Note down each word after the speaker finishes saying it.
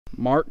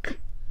Mark,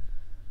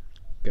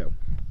 go.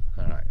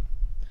 All right.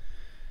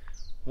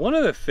 One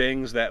of the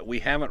things that we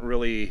haven't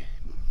really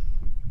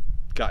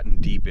gotten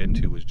deep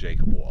into was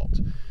Jacob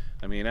Waltz.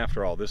 I mean,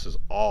 after all, this is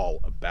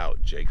all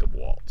about Jacob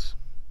Waltz.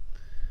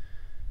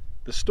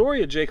 The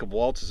story of Jacob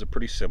Waltz is a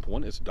pretty simple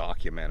one. It's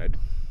documented.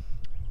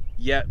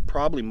 Yet,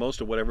 probably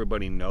most of what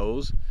everybody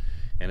knows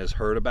and has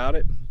heard about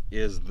it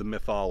is the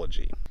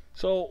mythology.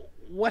 So,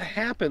 what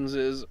happens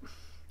is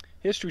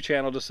History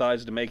Channel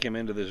decides to make him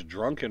into this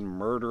drunken,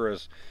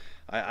 murderous...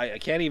 I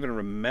can't even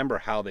remember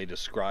how they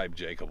describe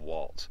Jacob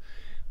Waltz.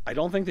 I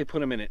don't think they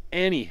put him in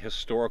any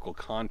historical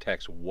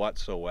context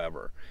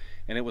whatsoever.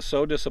 And it was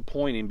so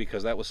disappointing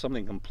because that was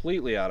something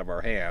completely out of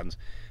our hands,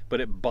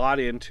 but it bought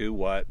into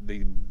what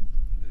the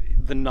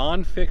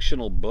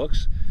non-fictional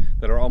books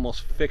that are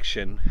almost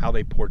fiction, how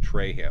they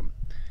portray him.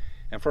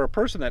 And for a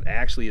person that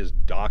actually is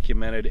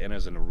documented and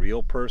is a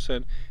real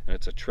person, and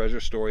it's a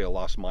treasure story, a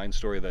lost mine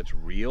story that's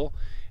real,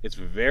 it's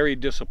very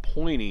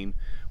disappointing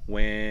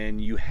when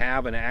you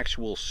have an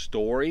actual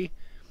story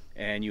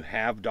and you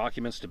have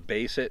documents to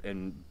base it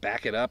and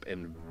back it up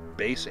and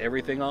base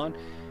everything on,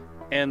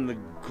 and the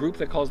group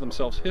that calls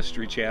themselves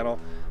History Channel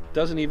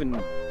doesn't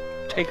even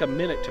take a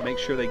minute to make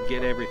sure they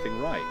get everything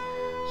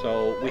right.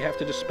 So we have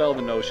to dispel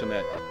the notion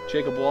that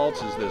Jacob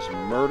Waltz is this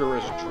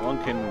murderous,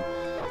 drunken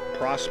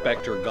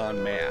prospector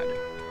gone mad.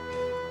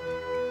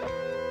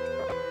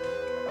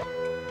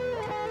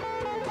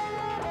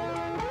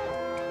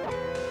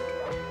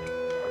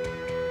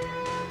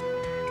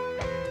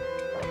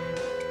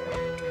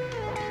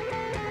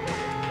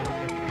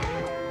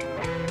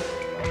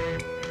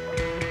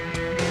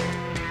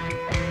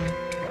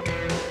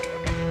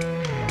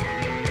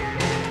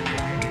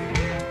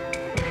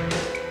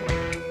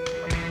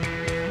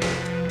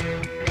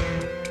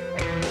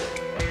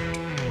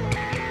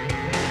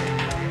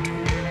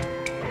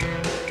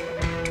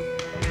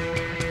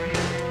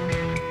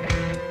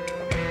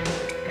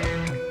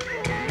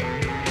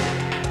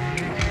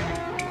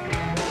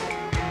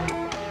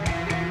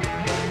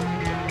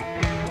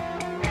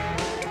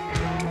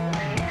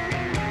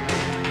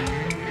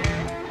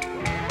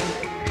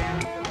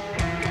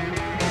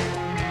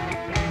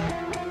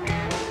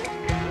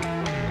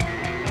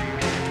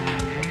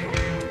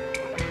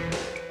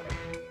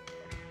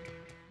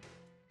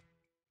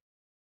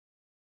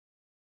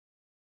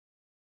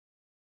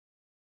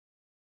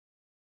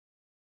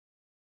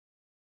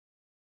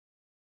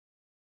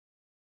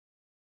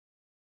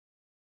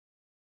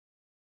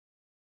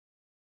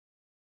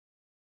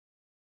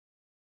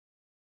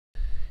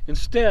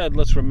 Instead,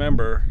 let's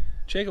remember,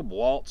 Jacob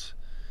Waltz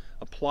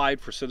applied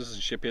for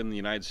citizenship in the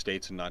United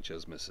States in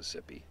Natchez,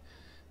 Mississippi,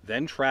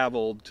 then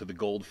traveled to the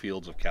gold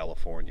fields of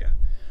California,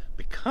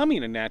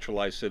 becoming a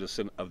naturalized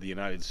citizen of the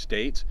United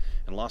States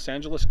in Los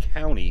Angeles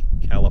County,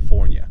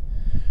 California,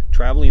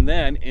 traveling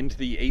then into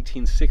the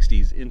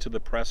 1860s into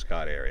the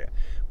Prescott area,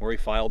 where he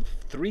filed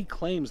 3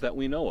 claims that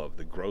we know of: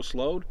 the Gross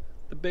Lode,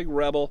 the Big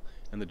Rebel,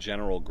 and the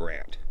General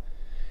Grant.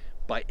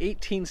 By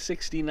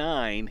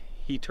 1869,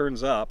 he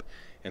turns up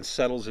and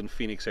settles in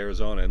Phoenix,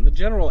 Arizona, in the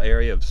general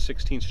area of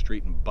 16th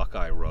Street and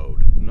Buckeye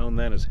Road, known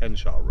then as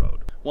Henshaw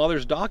Road. While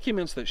there's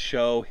documents that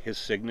show his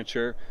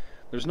signature,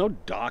 there's no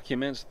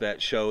documents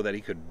that show that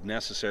he could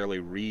necessarily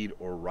read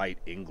or write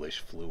English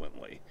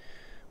fluently.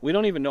 We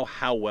don't even know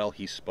how well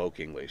he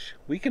spoke English.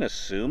 We can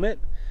assume it,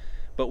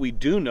 but we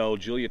do know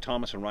Julia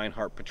Thomas and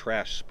Reinhard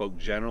Petrasch spoke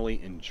generally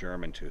in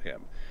German to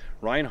him.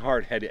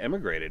 Reinhard had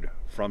emigrated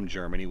from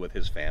Germany with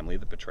his family,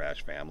 the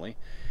Petrasch family,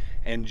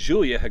 and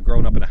Julia had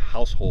grown up in a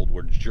household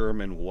where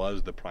German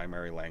was the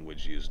primary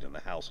language used in the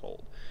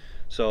household.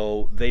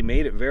 So they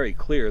made it very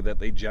clear that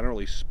they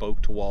generally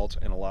spoke to Waltz,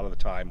 and a lot of the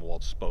time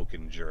Waltz spoke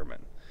in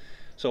German.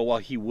 So while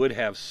he would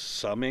have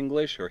some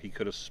English, or he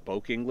could have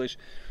spoke English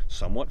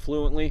somewhat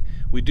fluently,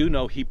 we do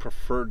know he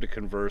preferred to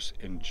converse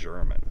in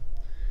German.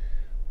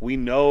 We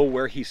know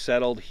where he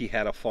settled. He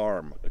had a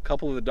farm. A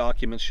couple of the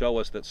documents show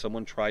us that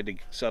someone tried to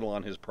settle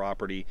on his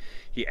property.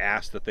 He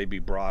asked that they be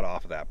brought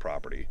off of that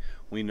property.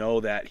 We know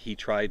that he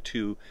tried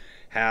to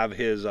have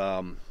his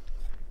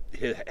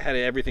had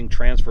everything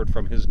transferred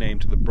from his name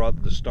to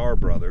the Starr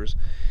brothers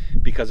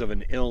because of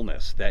an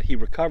illness that he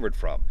recovered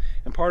from.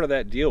 And part of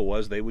that deal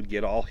was they would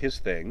get all his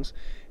things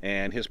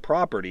and his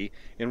property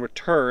in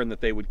return,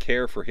 that they would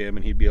care for him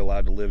and he'd be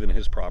allowed to live in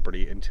his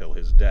property until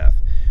his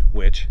death,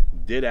 which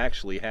did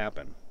actually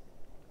happen,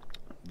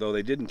 though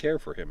they didn't care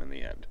for him in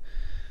the end.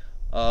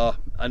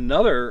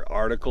 Another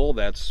article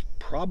that's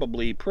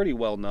probably pretty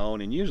well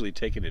known and usually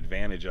taken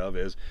advantage of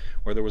is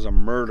where there was a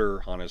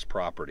murder on his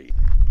property.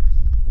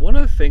 One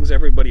of the things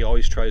everybody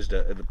always tries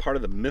to, the part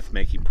of the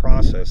myth-making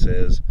process,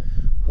 is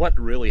what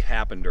really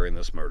happened during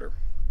this murder.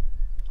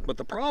 But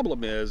the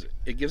problem is,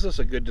 it gives us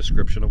a good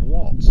description of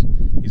Waltz.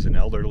 He's an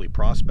elderly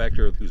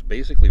prospector who's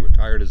basically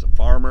retired as a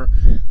farmer,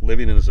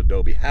 living in his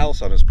adobe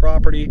house on his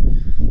property.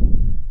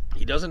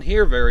 He doesn't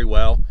hear very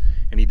well,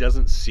 and he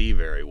doesn't see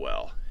very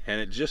well.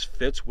 And it just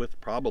fits with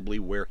probably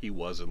where he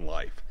was in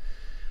life.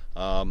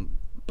 But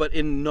But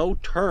in no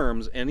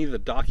terms, any of the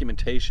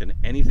documentation,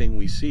 anything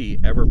we see,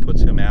 ever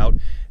puts him out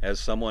as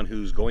someone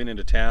who's going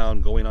into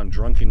town, going on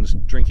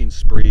drinking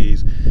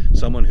sprees,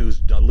 someone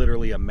who's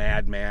literally a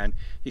madman.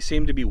 He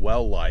seemed to be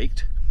well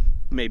liked,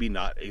 maybe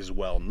not as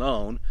well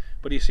known,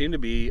 but he seemed to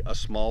be a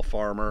small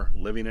farmer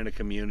living in a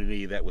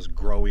community that was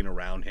growing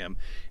around him.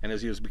 And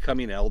as he was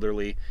becoming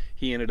elderly,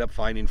 he ended up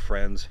finding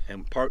friends,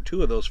 and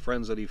two of those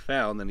friends that he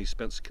found and he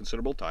spent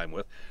considerable time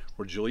with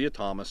were Julia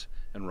Thomas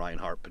and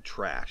Reinhard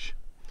Petrasch.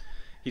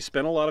 He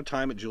spent a lot of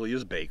time at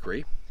Julia's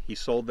bakery. He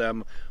sold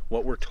them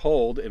what we're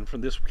told, and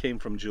this came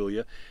from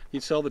Julia,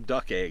 he'd sell the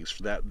duck eggs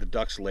that the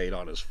ducks laid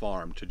on his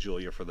farm to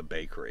Julia for the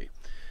bakery.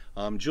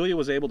 Julia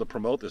was able to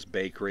promote this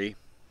bakery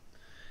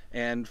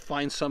and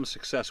find some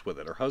success with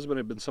it. Her husband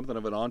had been something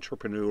of an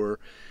entrepreneur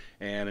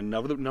and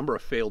another number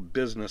of failed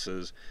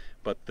businesses,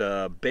 but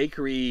the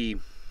bakery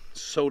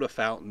soda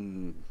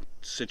fountain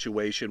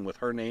situation with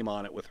her name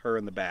on it, with her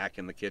in the back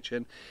in the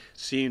kitchen,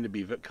 seemed to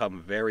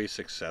become very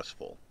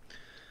successful.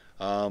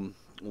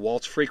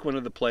 Waltz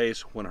frequented the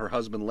place. When her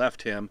husband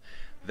left him,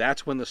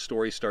 that's when the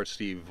story starts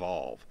to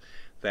evolve.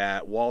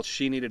 That Waltz,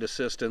 she needed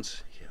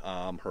assistance.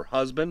 Her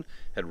husband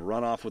had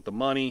run off with the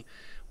money.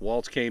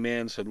 Waltz came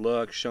in, said,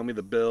 look, show me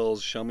the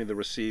bills, show me the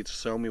receipts,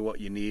 show me what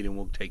you need, and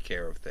we'll take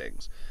care of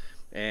things.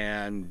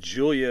 And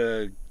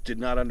Julia did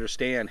not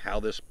understand how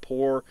this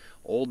poor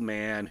old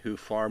man who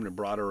farmed and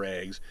brought her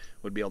eggs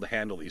would be able to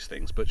handle these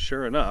things. But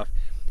sure enough,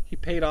 he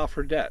paid off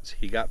her debts.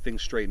 He got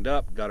things straightened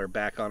up, got her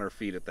back on her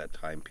feet at that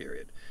time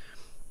period.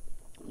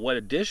 What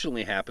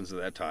additionally happens at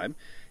that time,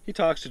 he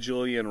talks to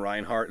Julia and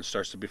Reinhard and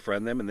starts to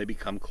befriend them, and they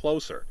become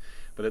closer.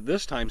 But at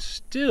this time,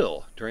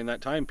 still, during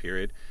that time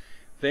period,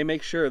 they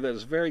make sure that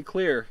it's very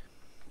clear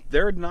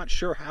they're not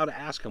sure how to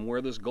ask him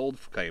where this gold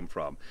came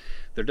from.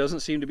 There doesn't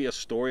seem to be a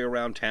story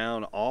around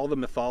town. All the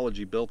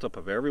mythology built up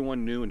of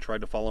everyone knew and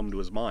tried to follow him to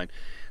his mine.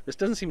 This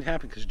doesn't seem to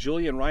happen because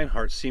Julia and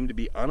Reinhard seem to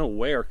be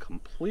unaware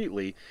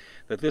completely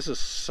that this is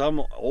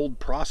some old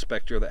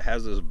prospector that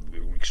has this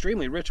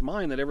extremely rich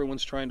mine that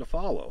everyone's trying to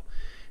follow.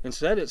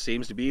 Instead, it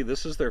seems to be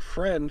this is their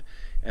friend,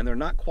 and they're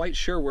not quite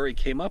sure where he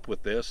came up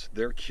with this.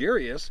 They're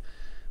curious,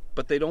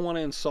 but they don't want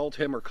to insult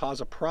him or cause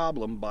a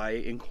problem by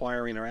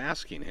inquiring or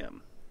asking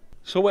him.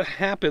 So what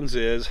happens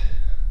is,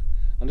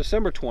 on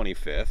December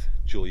 25th,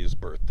 Julia's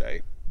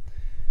birthday,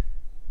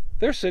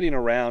 they're sitting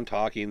around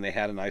talking. They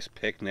had a nice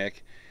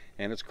picnic,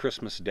 and it's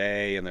Christmas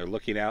Day, and they're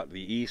looking out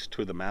the east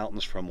to the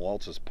mountains from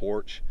Waltz's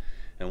porch.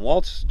 And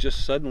Waltz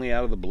just suddenly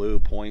out of the blue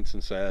points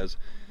and says,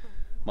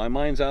 my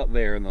mind's out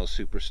there in those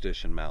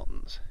Superstition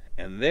Mountains.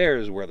 And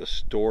there's where the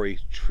story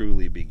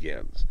truly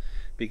begins,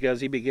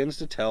 because he begins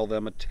to tell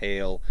them a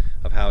tale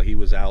of how he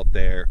was out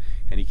there,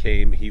 and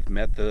he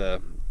met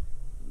the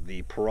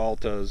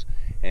Peraltas,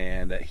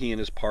 and that he and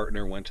his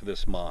partner went to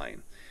this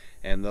mine.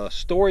 And the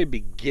story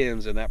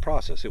begins in that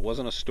process. It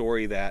wasn't a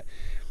story that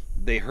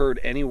they heard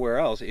anywhere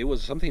else. It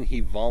was something he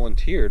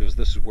volunteered as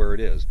this is where it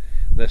is.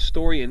 The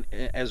story,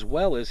 as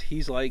well as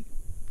he's like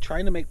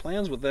trying to make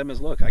plans with them,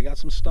 is look, I got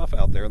some stuff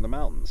out there in the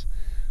mountains.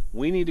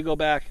 We need to go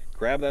back,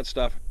 grab that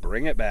stuff,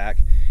 bring it back,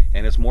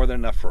 and it's more than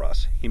enough for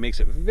us. He makes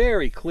it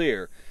very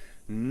clear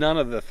none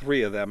of the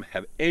three of them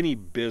have any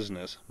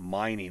business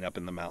mining up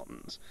in the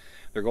mountains.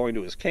 They're going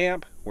to his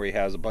camp where he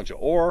has a bunch of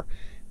ore.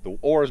 The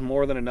ore is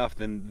more than enough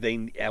than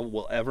they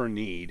will ever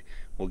need.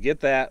 We'll get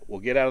that. We'll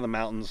get out of the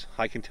mountains.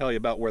 I can tell you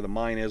about where the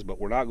mine is, but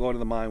we're not going to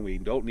the mine. We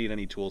don't need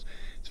any tools.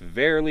 It's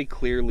very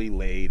clearly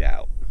laid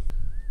out.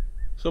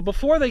 So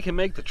before they can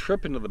make the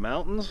trip into the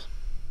mountains,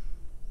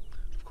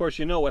 of course,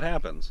 you know what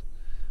happens.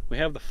 We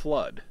have the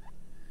flood.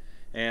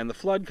 And the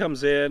flood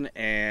comes in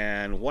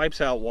and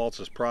wipes out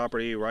Waltz's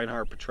property.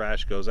 Reinhard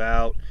Petrasch goes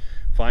out,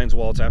 finds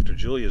Waltz after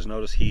Julia's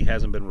noticed he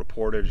hasn't been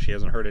reported. She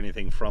hasn't heard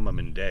anything from him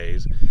in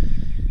days.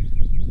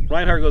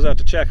 Reinhard goes out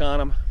to check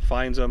on him,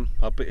 finds him.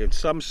 In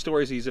some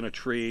stories he's in a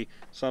tree,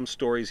 some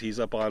stories he's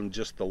up on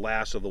just the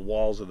last of the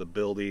walls of the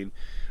building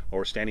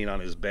or standing on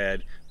his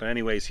bed. But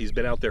anyways, he's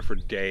been out there for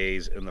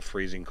days in the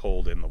freezing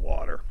cold in the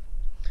water.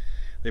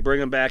 They bring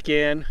him back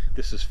in.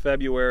 This is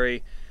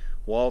February.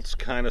 Waltz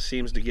kind of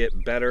seems to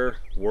get better,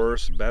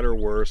 worse, better,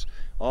 worse,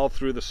 all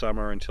through the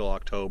summer until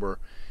October.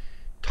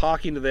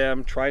 Talking to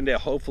them, trying to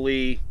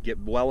hopefully get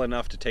well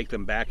enough to take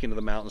them back into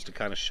the mountains to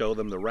kind of show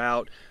them the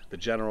route, the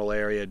general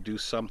area, do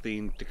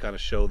something to kind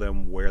of show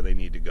them where they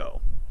need to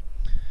go.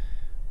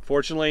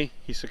 Fortunately,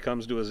 he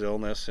succumbs to his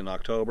illness in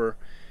October,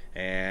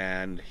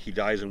 and he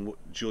dies in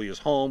Julia's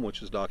home,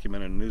 which is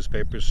documented in a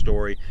newspaper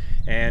story,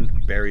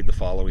 and buried the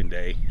following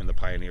day in the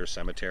Pioneer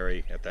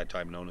Cemetery, at that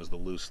time known as the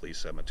Loosely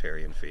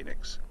Cemetery in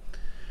Phoenix.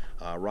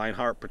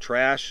 Reinhard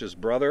Petrasch, his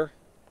brother,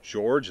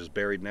 George, is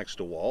buried next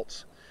to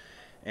Waltz,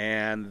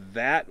 and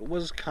that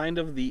was kind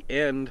of the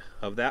end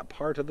of that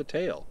part of the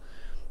tale.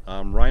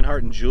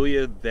 Reinhard and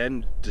Julia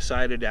then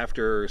decided,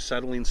 after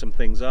settling some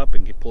things up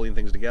and pulling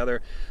things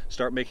together,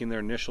 start making their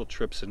initial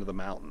trips into the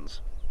mountains.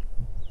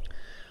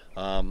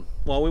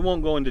 Well, we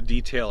won't go into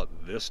detail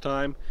at this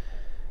time.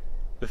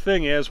 The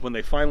thing is, when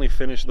they finally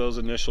finished those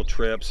initial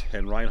trips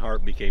and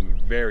Reinhard became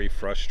very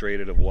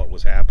frustrated of what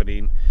was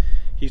happening,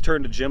 he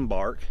turned to Jim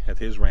Bark at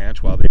his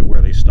ranch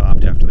where they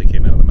stopped after they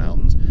came out of the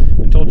mountains,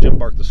 and told Jim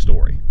Bark the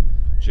story.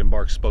 Jim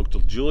Bark spoke to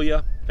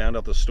Julia, found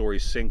out the story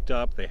synced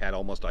up. They had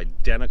almost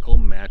identical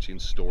matching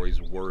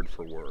stories, word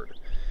for word.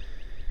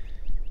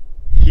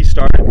 He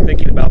started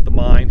thinking about the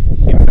mine.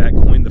 He in fact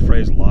coined the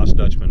phrase Lost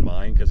Dutchman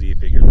Mine because he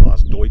figured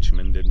Lost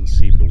Deutschman didn't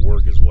seem to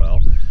work as well.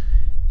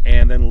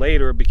 And then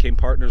later became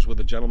partners with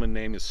a gentleman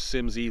named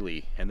Sims Ely.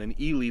 And then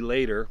Ely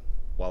later,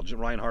 while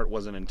Reinhardt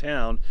wasn't in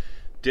town,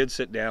 did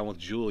sit down with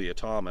Julia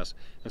Thomas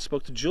and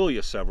spoke to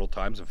Julia several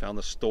times and found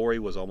the story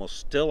was almost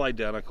still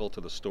identical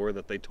to the story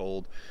that they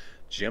told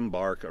Jim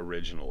Bark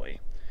originally.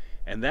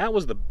 And that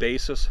was the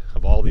basis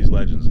of all these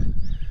legends.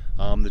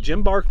 The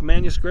Jim Bark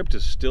manuscript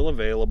is still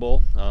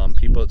available.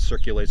 It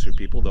circulates through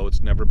people, though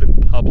it's never been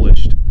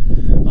published.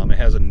 It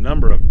has a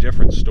number of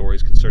different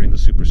stories concerning the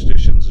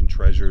superstitions and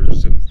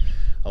treasures and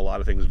a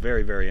lot of things.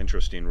 Very, very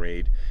interesting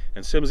read.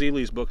 And Sims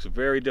Ely's book's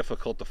very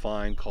difficult to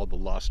find, called The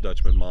Lost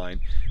Dutchman Mine.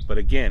 But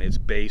again, it's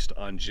based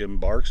on Jim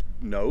Bark's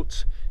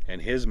notes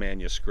and his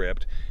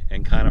manuscript,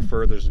 and kind of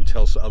furthers and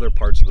tells other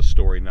parts of the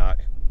story not,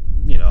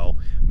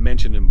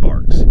 mentioned in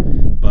Bark's.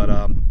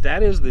 But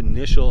that is the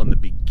initial and the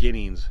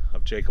beginnings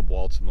of Jacob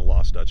Waltz and the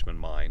Lost Dutchman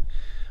Mine.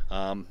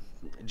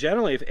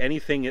 Generally, if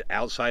anything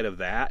outside of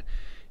that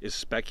is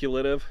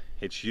speculative,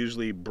 it's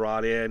usually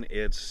brought in.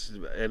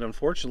 And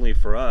unfortunately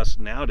for us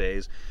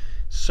nowadays,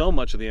 so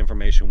much of the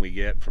information we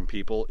get from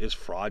people is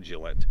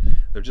fraudulent.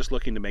 They're just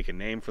looking to make a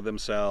name for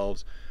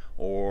themselves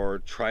or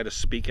try to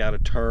speak out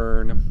of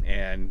turn.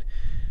 And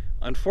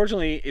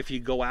unfortunately, if you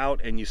go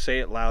out and you say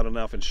it loud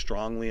enough and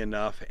strongly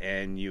enough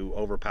and you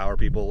overpower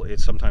people,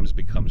 it sometimes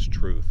becomes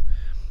truth.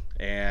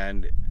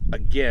 And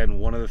again,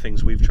 one of the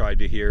things we've tried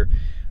to hear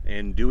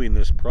in doing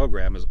this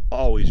program is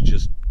always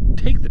just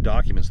take the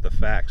documents, the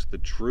facts, the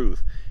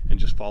truth, and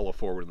just follow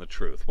forward in the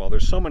truth. While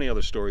there's so many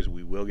other stories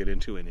we will get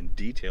into and in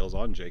details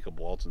on Jacob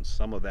Waltz and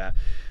some of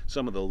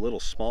the little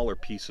smaller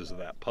pieces of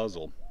that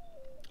puzzle,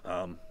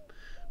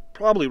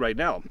 probably right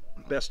now,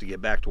 best to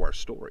get back to our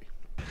story.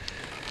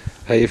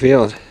 How you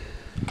feeling?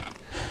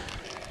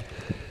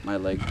 My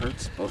leg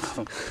hurts, both of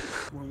them.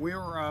 When we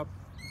were up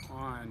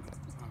on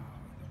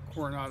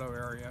Coronado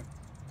area,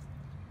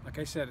 like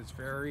I said, it's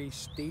very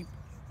steep,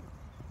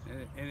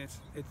 and it's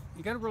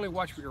you got to really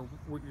watch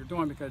what you're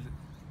doing, because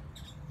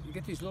you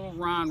get these little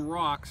round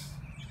rocks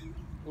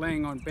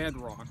laying on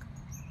bedrock,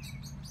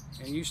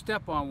 and you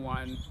step on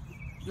one,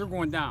 you're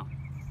going down.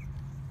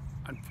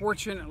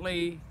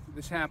 Unfortunately,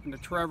 this happened to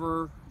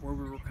Trevor where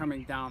we were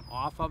coming down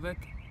off of it.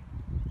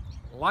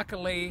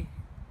 Luckily,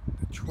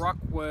 the truck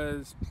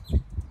was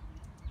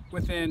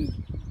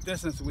within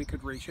distance we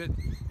could reach it,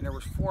 and there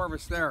was 4 of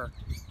us there,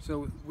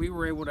 so we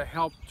were able to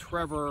help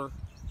Trevor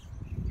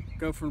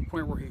go from the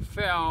point where he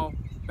fell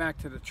back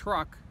to the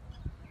truck.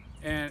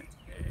 And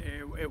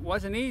it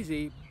wasn't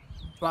easy,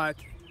 but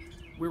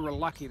we were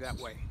lucky that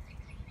way.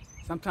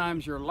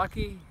 Sometimes you're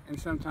lucky and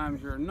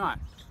sometimes you're not.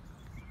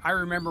 I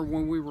remember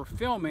when we were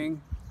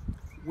filming,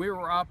 we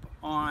were up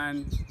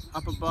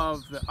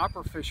above the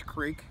Upper Fish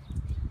Creek,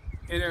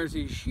 and there's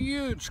these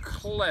huge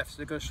cliffs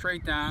that go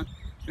straight down,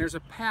 and there's a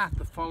path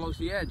that follows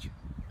the edge.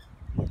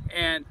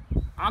 And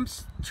I'm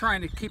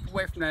trying to keep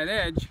away from that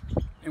edge,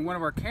 and one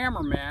of our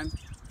cameramen,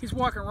 he's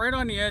walking right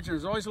on the edge, and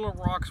there's always little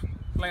rocks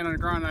laying on the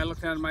ground. And I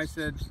looked at him, I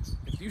said,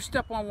 if you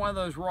step on one of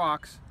those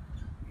rocks,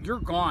 you're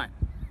gone.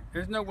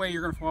 There's no way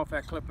you're going to fall off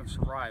that cliff and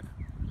survive.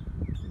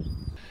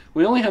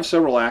 We only have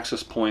several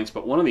access points,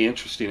 but one of the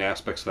interesting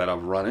aspects that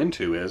I've run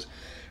into is,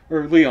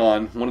 early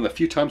on, one of the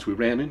few times we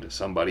ran into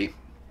somebody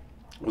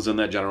was in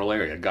that general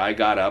area. A guy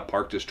got up,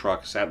 parked his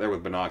truck, sat there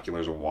with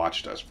binoculars, and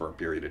watched us for a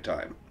period of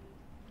time.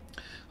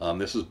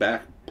 This is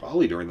back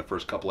probably during the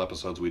first couple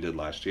episodes we did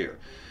last year.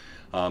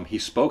 He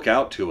spoke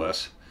out to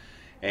us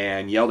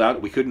and yelled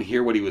out. We couldn't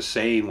hear what he was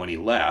saying when he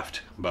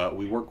left, but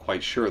we weren't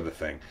quite sure of the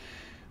thing.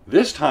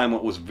 This time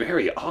what was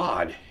very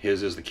odd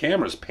is as the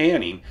camera's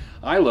panning,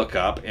 I look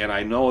up and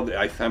I know that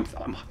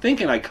I'm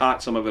thinking I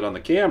caught some of it on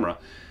the camera,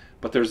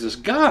 but there's this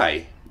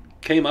guy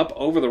came up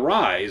over the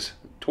rise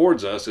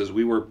towards us as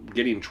we were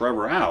getting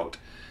Trevor out,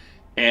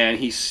 and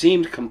he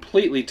seemed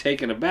completely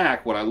taken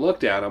aback when I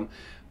looked at him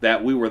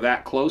that we were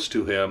that close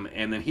to him,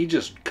 and then he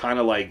just kind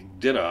of like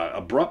did a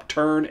abrupt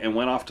turn and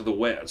went off to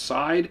the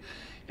side,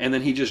 and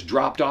then he just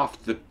dropped off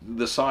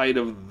the side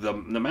of the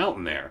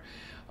mountain there.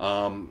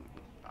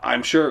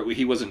 I'm sure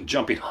he wasn't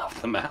jumping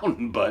off the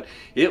mountain, but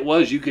it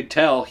was, you could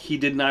tell he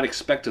did not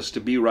expect us to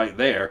be right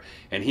there,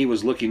 and he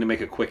was looking to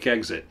make a quick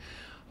exit.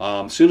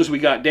 As soon as we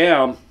got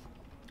down,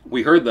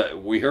 we heard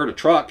a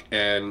truck,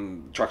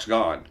 and the truck's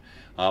gone.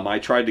 I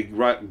tried to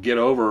get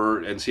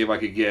over and see if I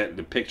could get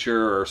the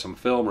picture or some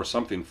film or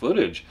something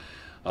footage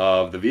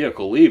of the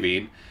vehicle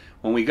leaving.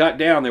 When we got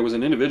down, there was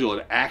an individual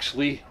that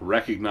actually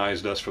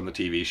recognized us from the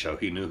TV show.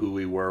 He knew who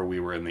we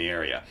were in the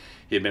area.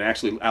 He had been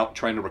actually out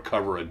trying to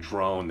recover a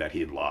drone that he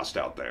had lost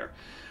out there.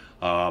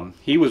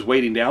 He was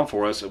waiting down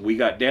for us. We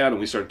got down and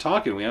we started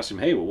talking. We asked him,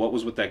 hey, well, what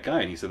was with that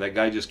guy? And he said that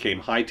guy just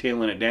came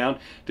hightailing it down,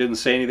 didn't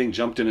say anything,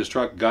 jumped in his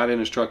truck, got in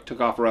his truck,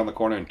 took off around the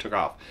corner and took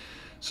off.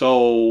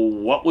 So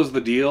what was the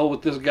deal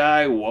with this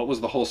guy? What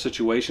was the whole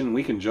situation?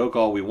 We can joke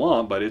all we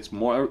want, but it's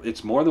more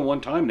than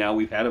one time now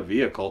we've had a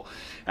vehicle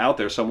out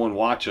there, someone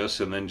watch us,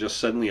 and then just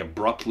suddenly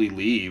abruptly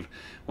leave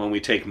when we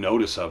take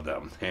notice of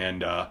them.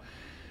 And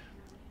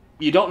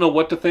you don't know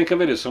what to think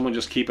of it. Is someone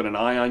just keeping an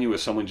eye on you?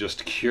 Is someone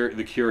just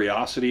the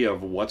curiosity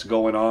of what's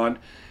going on?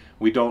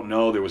 We don't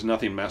know. There was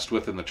nothing messed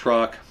with in the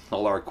truck.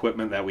 All our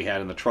equipment that we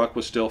had in the truck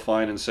was still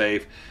fine and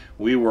safe.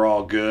 We were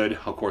all good.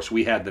 Of course,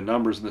 we had the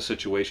numbers in the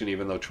situation,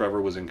 even though Trevor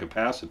was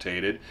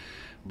incapacitated.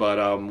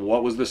 But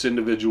what was this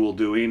individual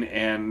doing?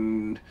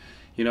 And,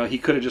 you know, he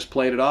could have just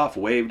played it off,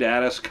 waved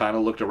at us, kind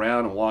of looked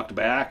around and walked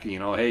back. You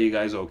know, hey, you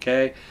guys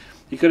okay?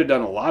 He could have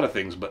done a lot of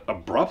things, but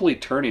abruptly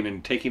turning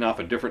and taking off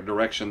a different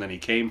direction than he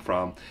came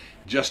from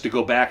just to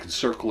go back and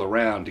circle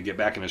around to get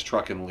back in his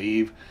truck and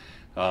leave.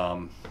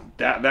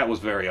 That was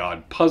very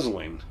odd,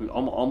 puzzling,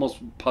 almost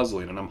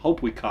puzzling, and I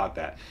hope we caught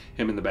that,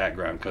 him in the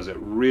background, because it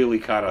really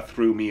kind of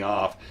threw me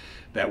off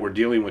that we're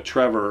dealing with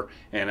Trevor,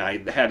 and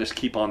I had to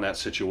keep on that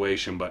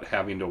situation, but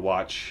having to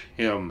watch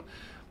him,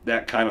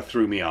 that kind of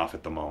threw me off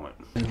at the moment.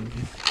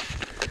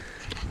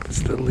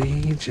 It's the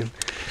Legion.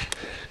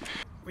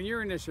 When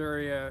you're in this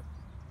area,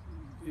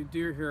 you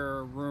do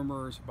hear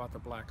rumors about the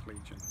Black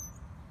Legion.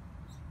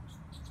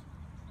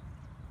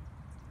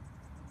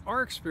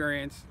 Our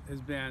experience has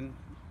been,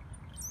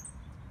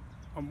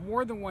 on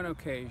more than one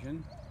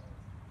occasion,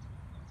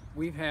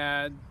 we've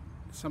had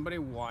somebody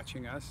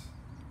watching us.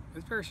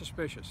 It's very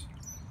suspicious.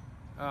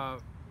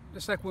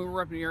 Just like when we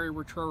were up in the area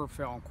where Trevor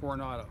fell in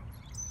Coronado.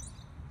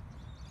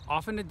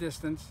 Off in the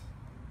distance,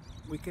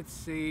 we could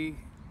see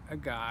a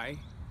guy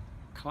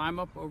climb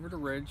up over the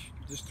ridge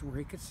just to where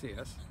he could see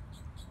us.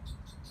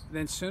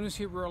 Then as soon as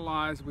he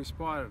realized we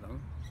spotted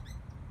him,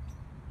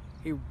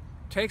 he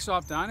takes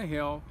off down a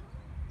hill,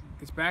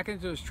 gets back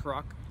into his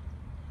truck,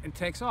 and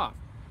takes off.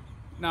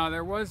 Now,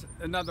 there was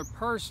another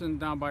person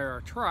down by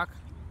our truck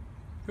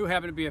who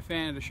happened to be a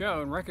fan of the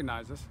show and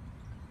recognized us.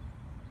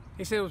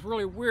 He said it was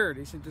really weird.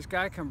 He said this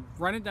guy came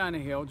running down the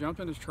hill, jumped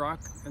in his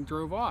truck, and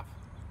drove off.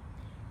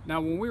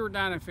 Now, when we were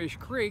down in Fish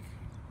Creek,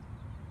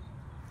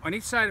 on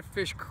each side of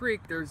Fish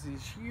Creek, there's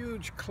these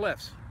huge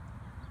cliffs.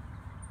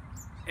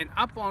 And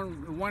up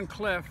on one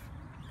cliff,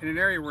 in an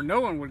area where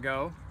no one would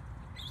go,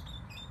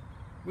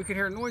 we could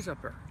hear a noise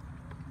up there.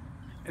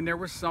 And there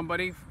was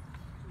somebody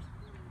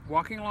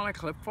walking along a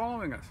cliff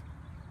following us.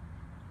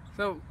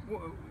 So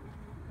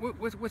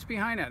what's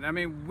behind that? I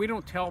mean, we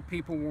don't tell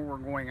people when we're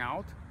going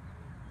out.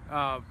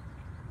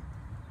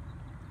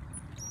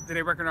 Do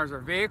they recognize our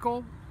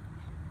vehicle?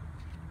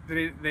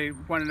 Do they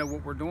want to know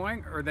what we're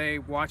doing? Are they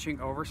watching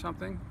over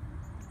something?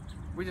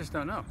 We just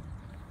don't know.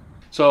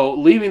 So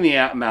leaving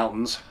the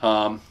mountains,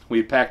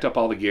 we packed up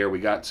all the gear, we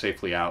got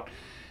safely out,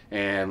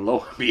 and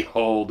lo and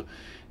behold,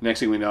 next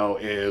thing we know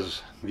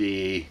is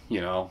the,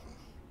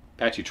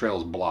 Apache Trail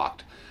is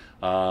blocked.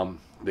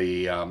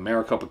 The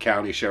Maricopa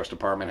County Sheriff's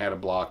Department had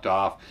it blocked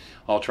off.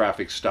 All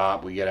traffic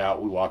stopped. We get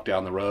out, we walk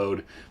down the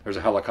road. There's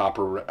a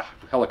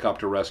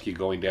helicopter rescue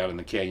going down in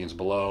the canyons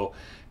below.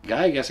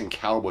 Guy, I guess, in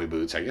cowboy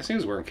boots. I guess he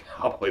was wearing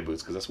cowboy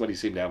boots because that's what he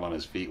seemed to have on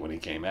his feet when he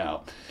came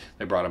out.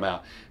 They brought him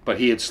out. But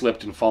he had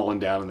slipped and fallen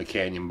down in the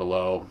canyon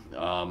below.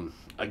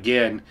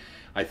 Again,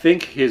 I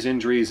think his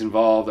injuries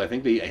involved, I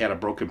think he had a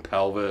broken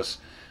pelvis,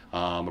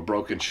 a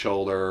broken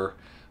shoulder,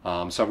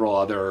 several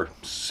other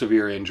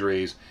severe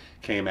injuries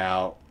came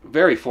out.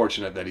 Very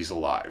fortunate that he's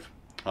alive.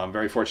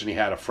 Very fortunate he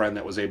had a friend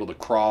that was able to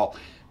crawl,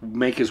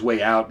 make his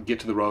way out, get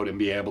to the road, and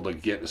be able to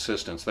get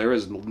assistance. There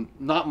is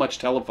not much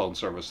telephone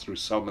service through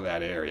some of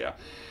that area.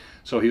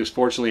 So he was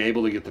fortunately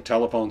able to get the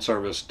telephone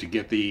service to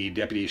get the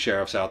deputy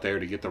sheriffs out there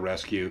to get the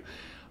rescue.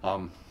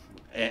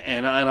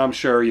 And I'm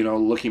sure,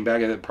 looking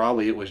back at it,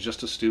 probably it was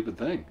just a stupid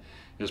thing.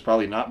 It was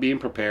probably not being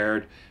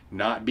prepared,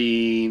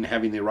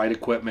 having the right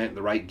equipment,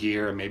 the right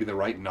gear, and maybe the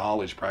right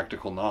knowledge,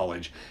 practical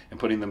knowledge, and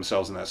putting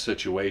themselves in that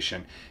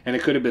situation. And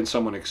it could have been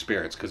someone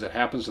experienced, because it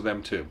happens to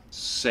them too.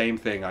 Same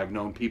thing. I've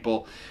known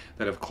people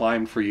that have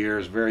climbed for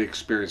years, very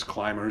experienced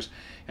climbers,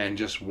 and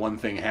just one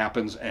thing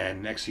happens,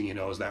 and next thing you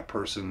know is that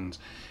person's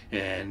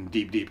in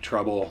deep, deep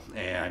trouble.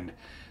 And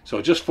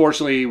so just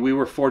fortunately, we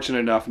were fortunate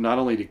enough not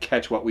only to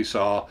catch what we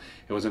saw,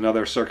 it was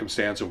another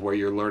circumstance of where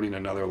you're learning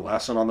another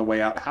lesson on the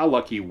way out. How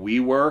lucky we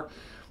were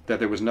that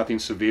there was nothing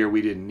severe.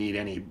 We didn't need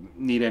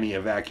any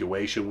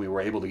evacuation. We were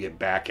able to get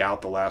back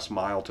out the last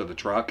mile to the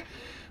truck.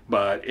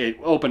 But it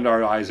opened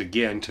our eyes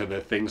again to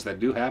the things that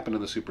do happen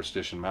in the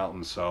Superstition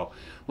Mountains. So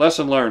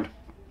lesson learned.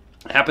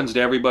 Happens to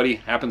everybody,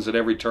 happens at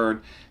every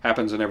turn,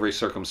 happens in every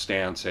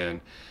circumstance.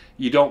 And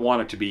you don't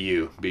want it to be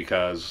you,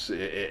 because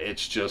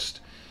it's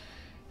just...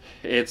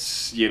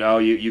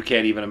 you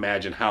can't even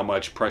imagine how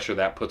much pressure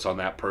that puts on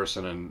that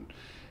person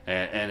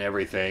and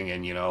everything.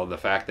 And the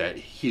fact that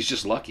he's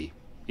just lucky.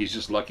 He's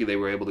just lucky they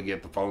were able to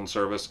get the phone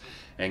service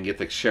and get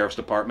the sheriff's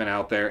department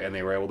out there, and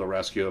they were able to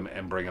rescue him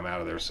and bring him out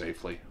of there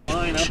safely.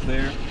 Line up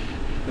there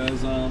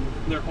because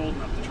they're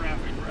holding up the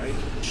traffic, right?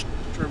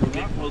 Trevor will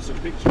get closer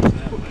pictures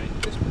that way.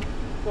 Just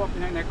pull up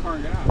behind that car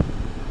and get out.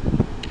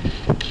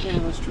 Yeah,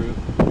 that's true.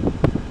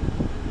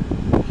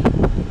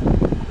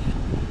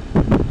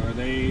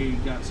 they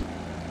got some.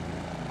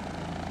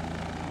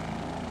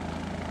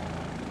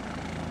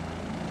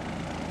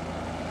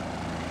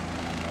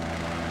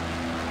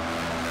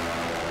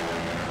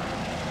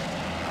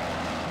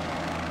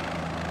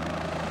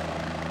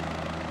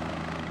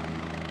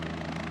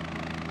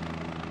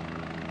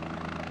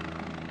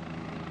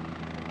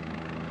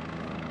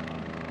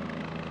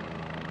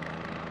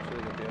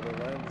 Should have got the other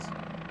lens.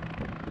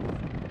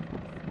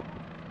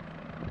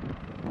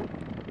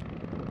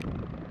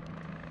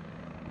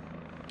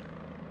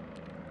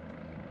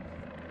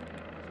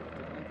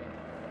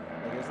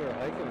 I guess they were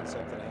hiking and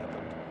something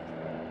happened.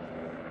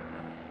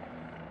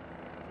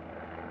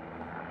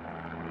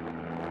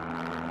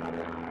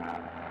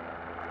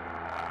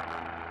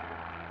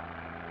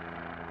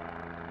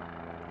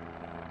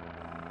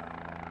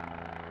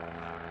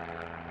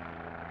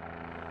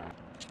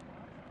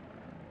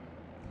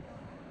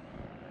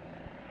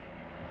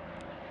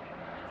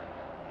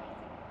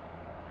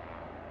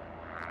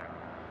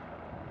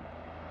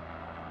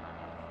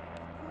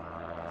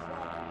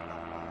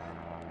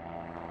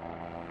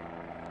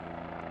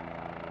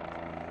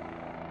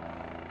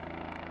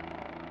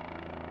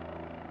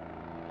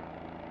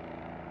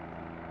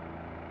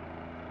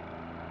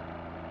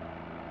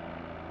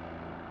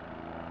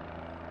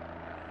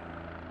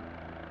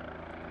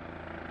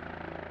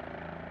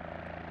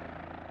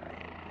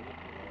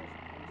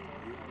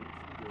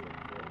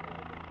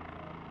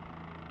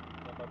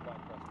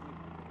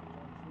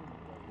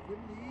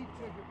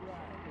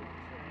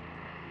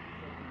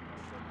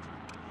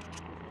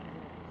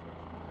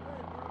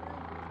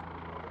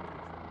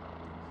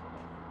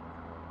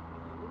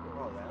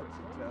 Oh, that's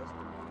a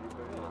testimony,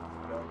 but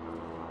it's got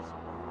that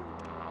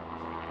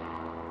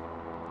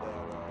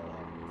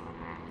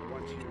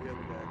once you hit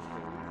that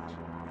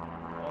connection.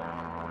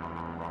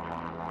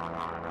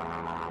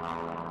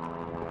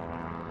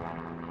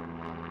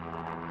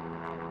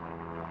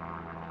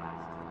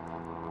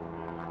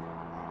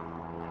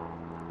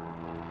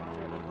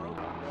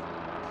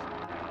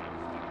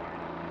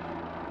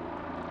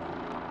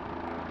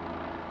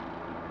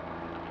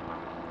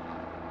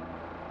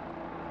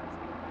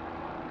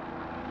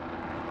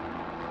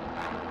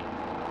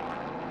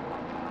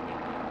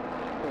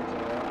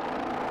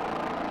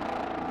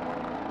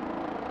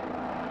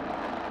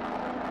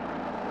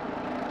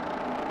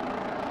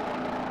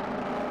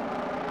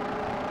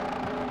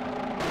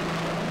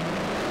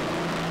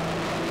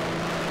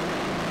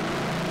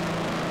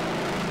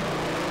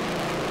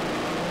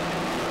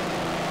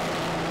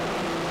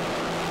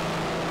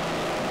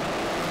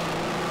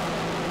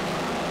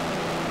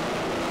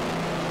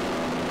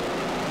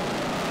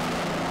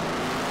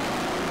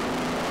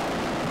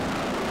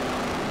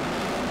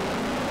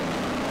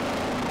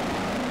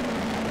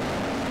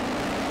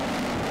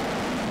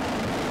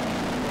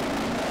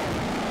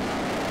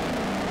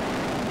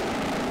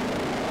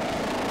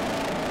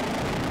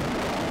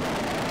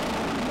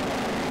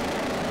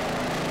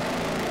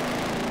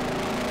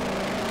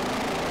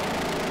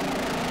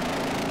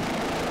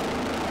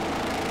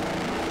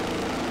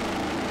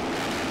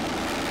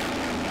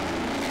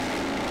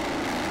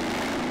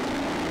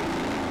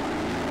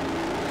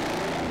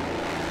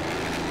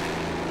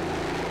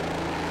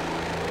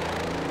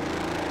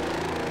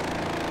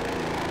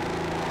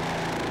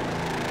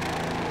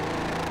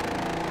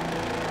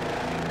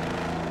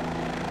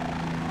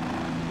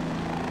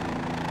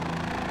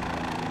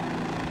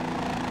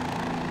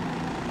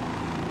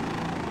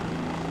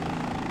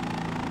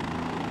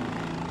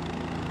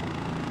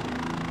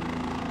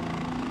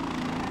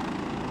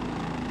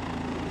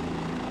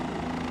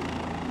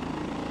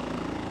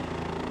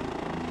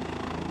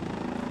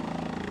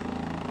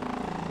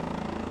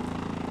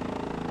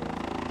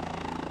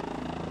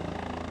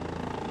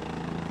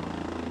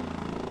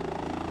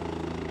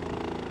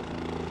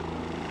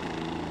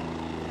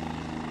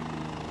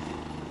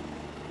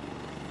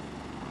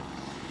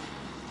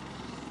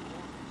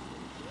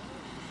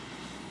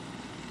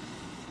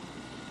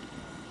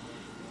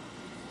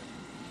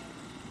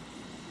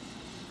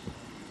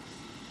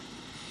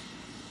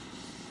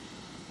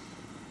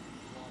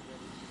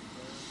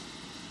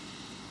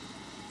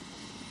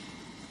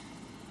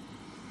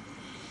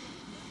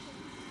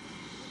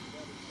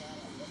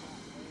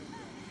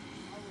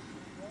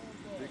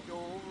 They go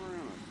over in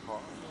a car or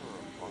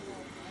a plane?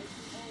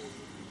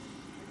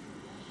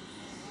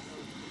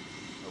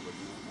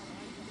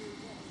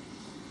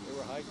 They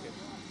were hiking.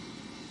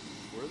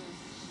 Were they?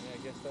 Yeah, I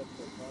guess that's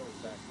the car was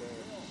back there.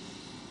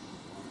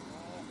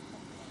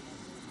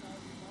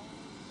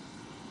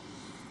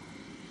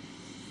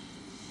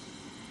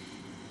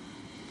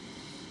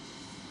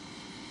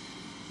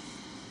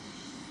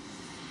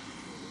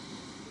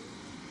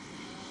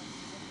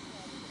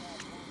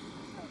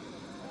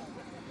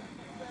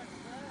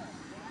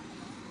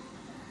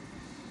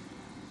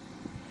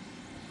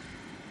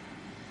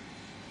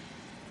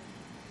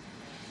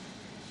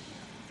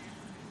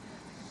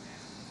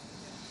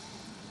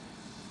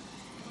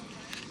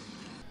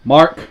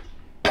 Mark.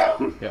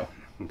 Yeah.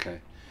 Okay.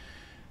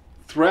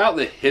 Throughout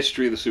the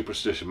history of the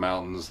Superstition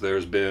Mountains,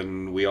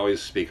 we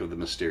always speak of the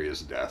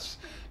mysterious deaths,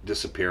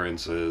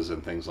 disappearances,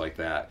 and things like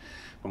that.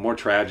 But more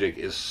tragic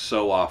is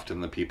so often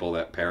the people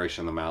that perish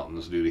in the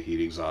mountains due to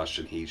heat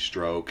exhaustion, heat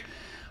stroke,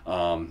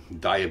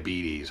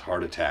 diabetes,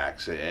 heart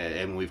attacks,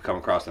 and we've come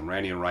across them.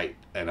 Randy and Wright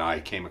and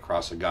I came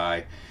across a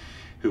guy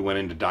who went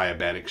into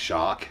diabetic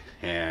shock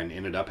and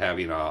ended up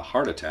having a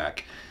heart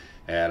attack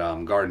at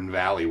Garden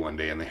Valley one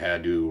day, and they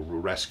had to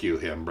rescue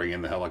him, bring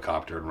in the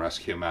helicopter and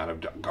rescue him out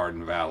of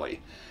Garden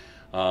Valley.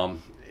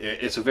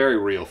 It's a very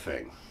real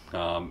thing.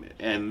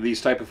 And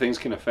these type of things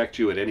can affect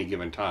you at any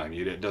given time.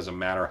 It doesn't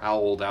matter how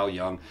old, how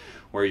young,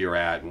 where you're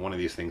at, and one of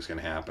these things can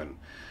happen.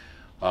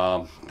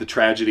 The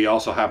tragedy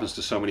also happens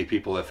to so many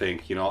people that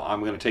think, you know,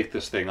 I'm going to take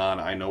this thing on.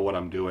 I know what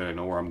I'm doing. I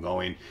know where I'm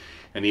going.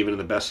 And even in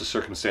the best of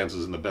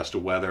circumstances, in the best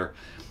of weather,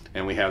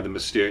 and we have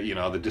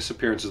the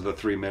disappearances of the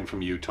 3 men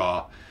from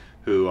Utah,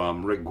 who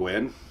Rick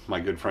Gwynn,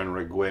 my good friend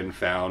Rick Gwynn,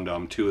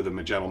 found 2 of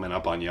the gentlemen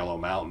up on Yellow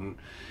Mountain.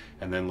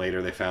 And then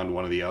later they found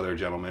one of the other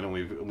gentlemen,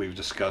 and we've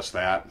discussed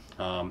that.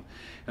 And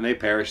they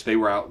perished. They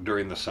were out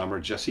during the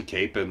summer. Jesse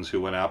Capens, who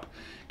went up,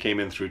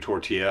 came in through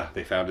Tortilla.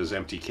 They found his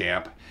empty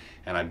camp,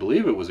 and I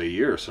believe it was a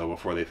year or so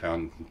before they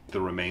found the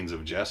remains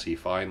of Jesse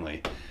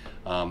finally.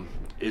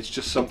 It's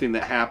just something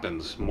that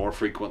happens more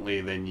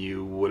frequently than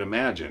you would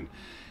imagine.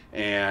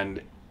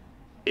 And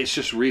it's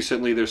just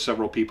recently there's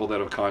several people that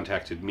have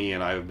contacted me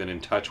and I have been in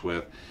touch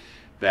with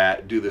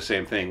that do the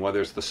same thing. Whether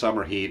it's the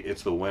summer heat,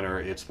 it's the winter,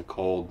 it's the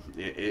cold.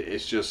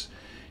 It's just,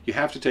 you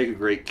have to take a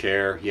great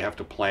care. You have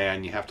to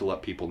plan. You have to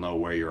let people know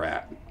where you're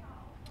at.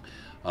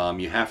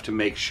 You have to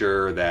make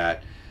sure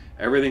that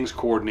everything's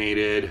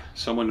coordinated.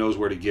 Someone knows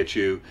where to get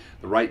you.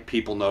 The right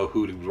people know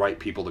the right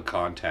people to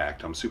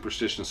contact.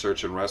 Superstition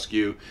Search and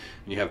Rescue.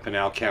 And you have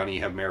Pinal County.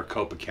 You have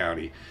Maricopa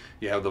County.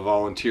 You have the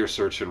Volunteer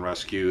Search and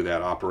Rescue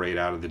that operate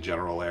out of the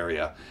general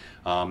area.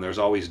 There's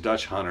always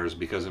Dutch hunters,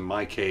 because in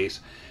my case,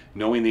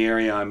 knowing the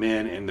area I'm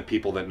in and the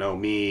people that know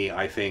me,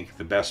 I think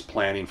the best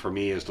planning for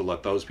me is to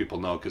let those people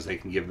know, because they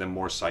can give them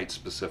more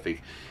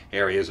site-specific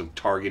areas of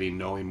targeting,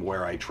 knowing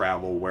where I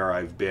travel, where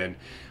I've been,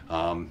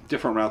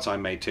 different routes I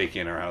may take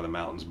in or out of the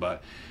mountains.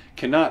 But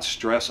cannot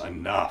stress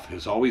enough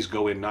is always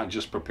go in not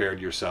just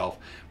prepared yourself,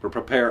 but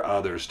prepare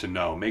others to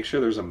know. Make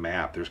sure there's a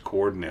map, there's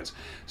coordinates,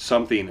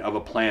 something of a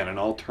plan, an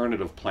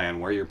alternative plan,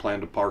 where you plan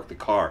to park the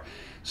car.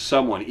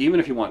 Someone, even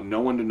if you want no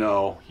one to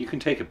know, you can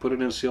take it, put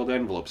it in a sealed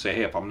envelope, say,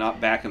 hey, if I'm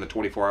not back in the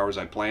 24 hours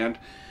I planned,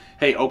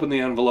 hey, open the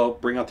envelope,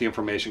 bring out the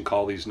information,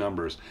 call these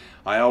numbers.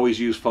 I always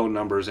use phone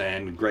numbers,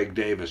 and Greg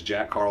Davis,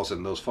 Jack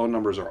Carlson, those phone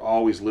numbers are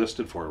always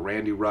listed for it.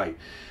 Randy Wright,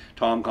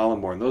 Tom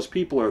Collenborn. Those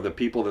people are the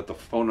people that the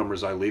phone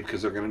numbers I leave,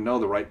 because they're going to know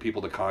the right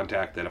people to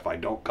contact, that if I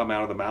don't come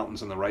out of the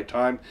mountains in the right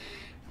time,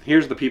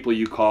 here's the people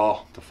you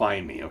call to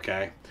find me,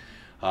 okay?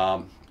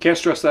 Can't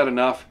stress that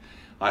enough.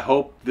 I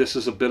hope this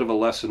is a bit of a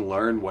lesson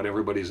learned, what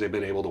everybody's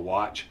been able to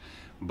watch.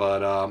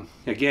 But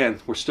again,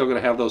 we're still going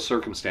to have those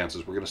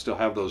circumstances. We're going to still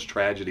have those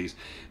tragedies.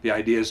 The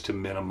idea is to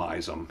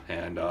minimize them.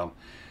 And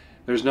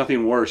there's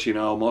nothing worse, you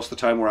know. Most of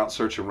the time we're out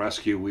search and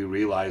rescue, we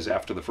realize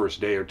after the first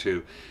day or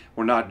two,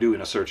 we're not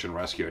doing a search and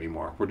rescue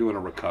anymore. We're doing a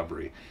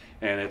recovery.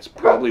 And it's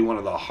probably one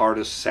of the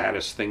hardest,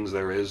 saddest things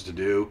there is to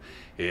do,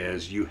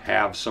 is you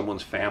have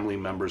someone's family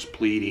members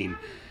pleading.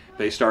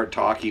 They start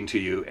talking to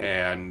you,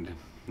 and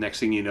next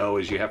thing you know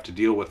is you have to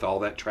deal with all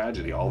that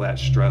tragedy, all that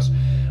stress,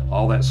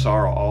 all that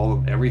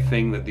sorrow,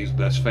 everything that these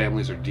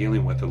families are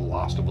dealing with, the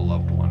loss of a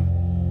loved one.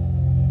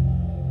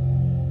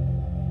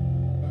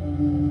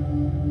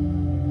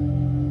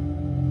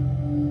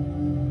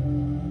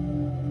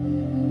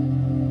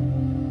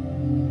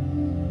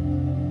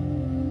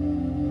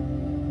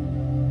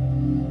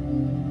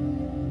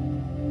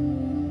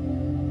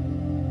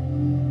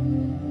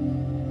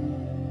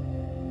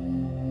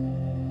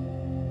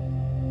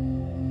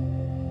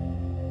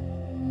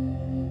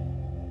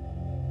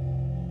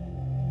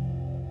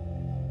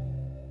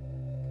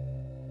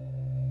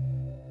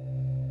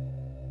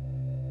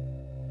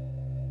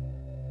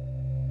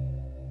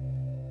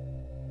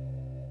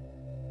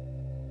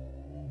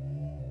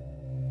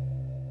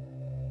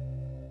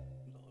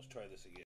 Try this again.